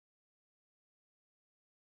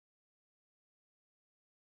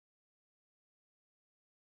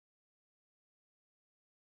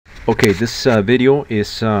Okay, this video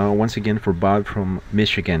is once again for Bob from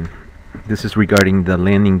Michigan. This is regarding the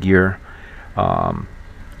landing gear um,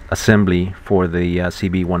 assembly for the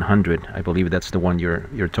CB100. I believe that's the one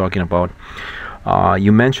you're talking about.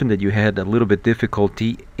 You mentioned that you had a little bit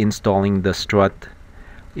difficulty installing the strut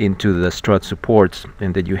into the strut supports,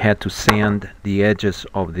 and that you had to sand the edges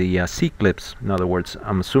of the C-clips. In other words,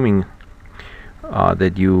 I'm assuming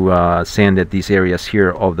that you sanded these areas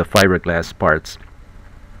here of the fiberglass parts.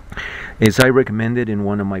 As I recommended in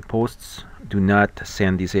one of my posts, do not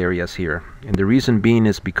sand these areas here, and the reason being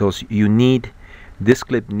is because this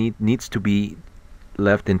clip needs to be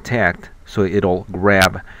left intact so it'll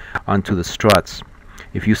grab onto the struts.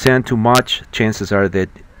 If you sand too much, chances are that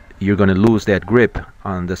you're going to lose that grip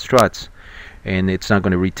on the struts, and it's not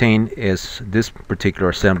going to retain as this particular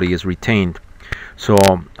assembly is retained. So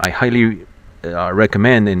I highly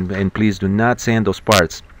recommend, and please do not sand those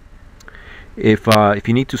parts. If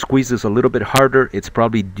you need to squeeze this a little bit harder, it's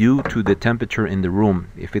probably due to the temperature in the room.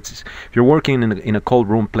 If you're working in a cold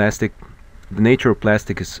room, the nature of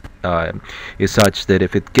plastic is such that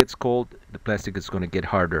if it gets cold, the plastic is going to get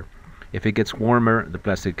harder. If it gets warmer, the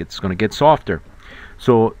plastic is going to get softer.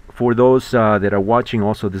 So for those that are watching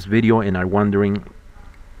also this video and are wondering,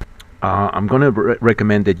 I'm going to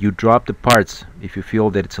recommend that you drop the parts if you feel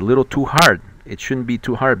that it's a little too hard. It shouldn't be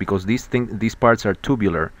too hard because these parts are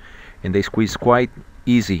tubular, and they squeeze quite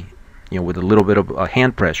easy, with a little bit of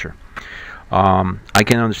hand pressure. I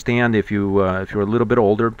can understand if you're a little bit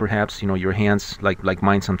older, perhaps your hands, like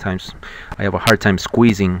mine, sometimes I have a hard time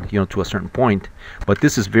squeezing to a certain point, but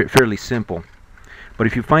this is fairly simple. But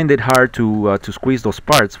if you find it hard to squeeze those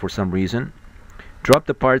parts for some reason, drop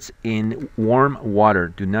the parts in warm water.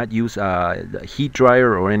 Do not use a heat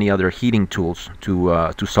dryer or any other heating tools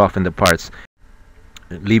to soften the parts.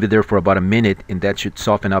 Leave it there for about a minute, and that should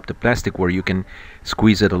soften up the plastic where you can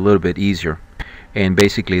squeeze it a little bit easier. And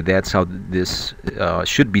basically that's how this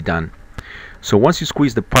should be done. So once you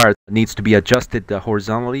squeeze the part, it needs to be adjusted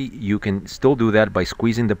horizontally. You can still do that by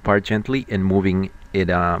squeezing the part gently and moving it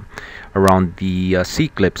around the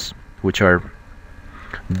C-clips, which are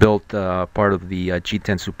built part of the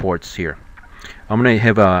G10 supports here. I'm going to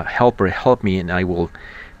have a helper help me, and I will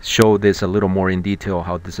show this a little more in detail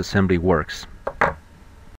how this assembly works.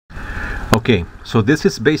 Okay, so this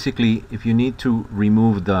is basically, if you need to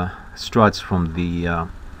remove the struts from the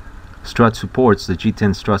strut supports, the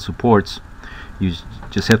G10 strut supports, you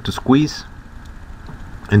just have to squeeze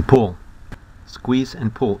and pull. Squeeze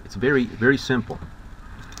and pull. It's very, very simple.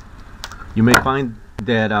 You may find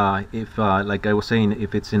that if, like I was saying,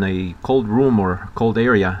 if it's in a cold room or cold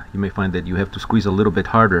area, you may find that you have to squeeze a little bit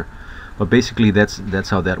harder. But basically that's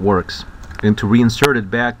how that works. And to reinsert it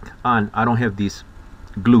back on, I don't have these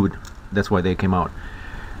glued. That's why they came out.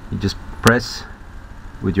 You just press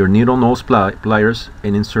with your needle nose pliers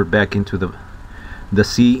and insert back into the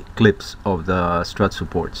C clips of the strut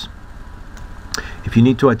supports. If you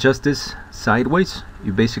need to adjust this sideways,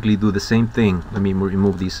 you basically do the same thing. Let me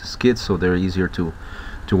remove these skids so they're easier to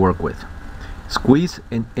work with. Squeeze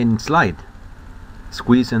and slide.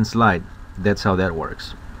 Squeeze and slide. That's how that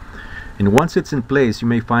works. And once it's in place, you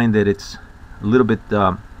may find that it's a little bit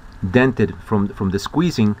dented from the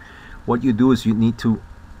squeezing. What you do is you need to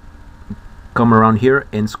come around here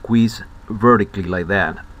and squeeze vertically like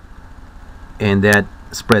that, and that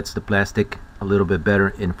spreads the plastic a little bit better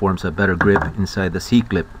and forms a better grip inside the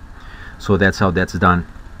C-clip. So that's how that's done,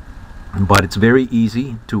 but it's very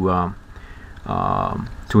easy to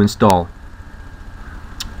install.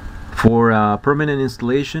 For permanent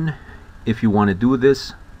installation, if you want to do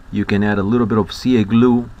this, you can add a little bit of CA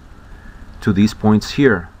glue to these points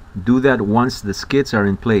here. Do that once the skids are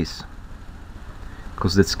in place,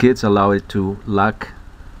 because the skids allow it to lock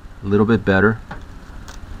a little bit better.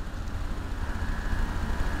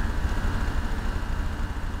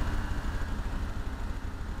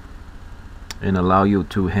 And allow you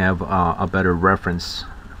to have a better reference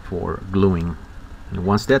for gluing. And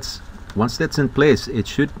once that's in place, it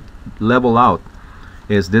should level out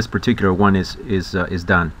as this particular one is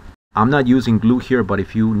done. I'm not using glue here, but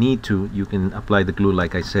if you need to, you can apply the glue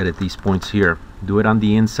like I said at these points here. Do it on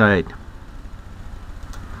the inside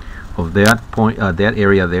of that point, that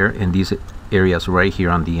area there, and these areas right here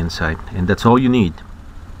on the inside, and that's all you need.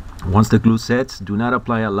 Once the glue sets, do not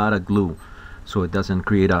apply a lot of glue so it doesn't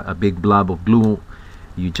create a big blob of glue.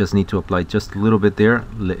 You just need to apply just a little bit there,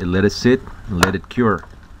 let it sit and let it cure.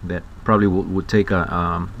 That probably will take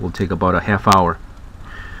about a half hour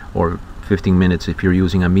or 15 minutes if you're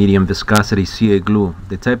using a medium viscosity CA glue.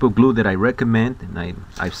 The type of glue that I recommend, and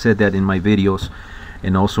I've said that in my videos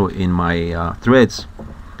and also in my threads,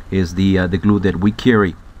 is the glue that we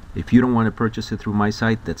carry. If you don't want to purchase it through my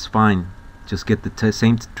site, that's fine. Just get the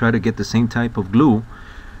same, try to get the same type of glue,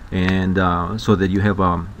 and so that you have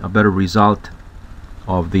a better result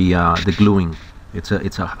of the gluing. It's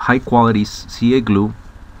a high quality CA glue,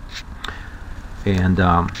 and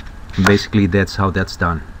basically that's how that's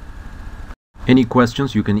done. Any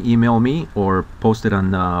questions, you can email me or post it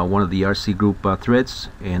on one of the RC group threads,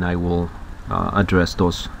 and I will address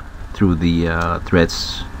those through the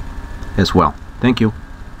threads as well. Thank you.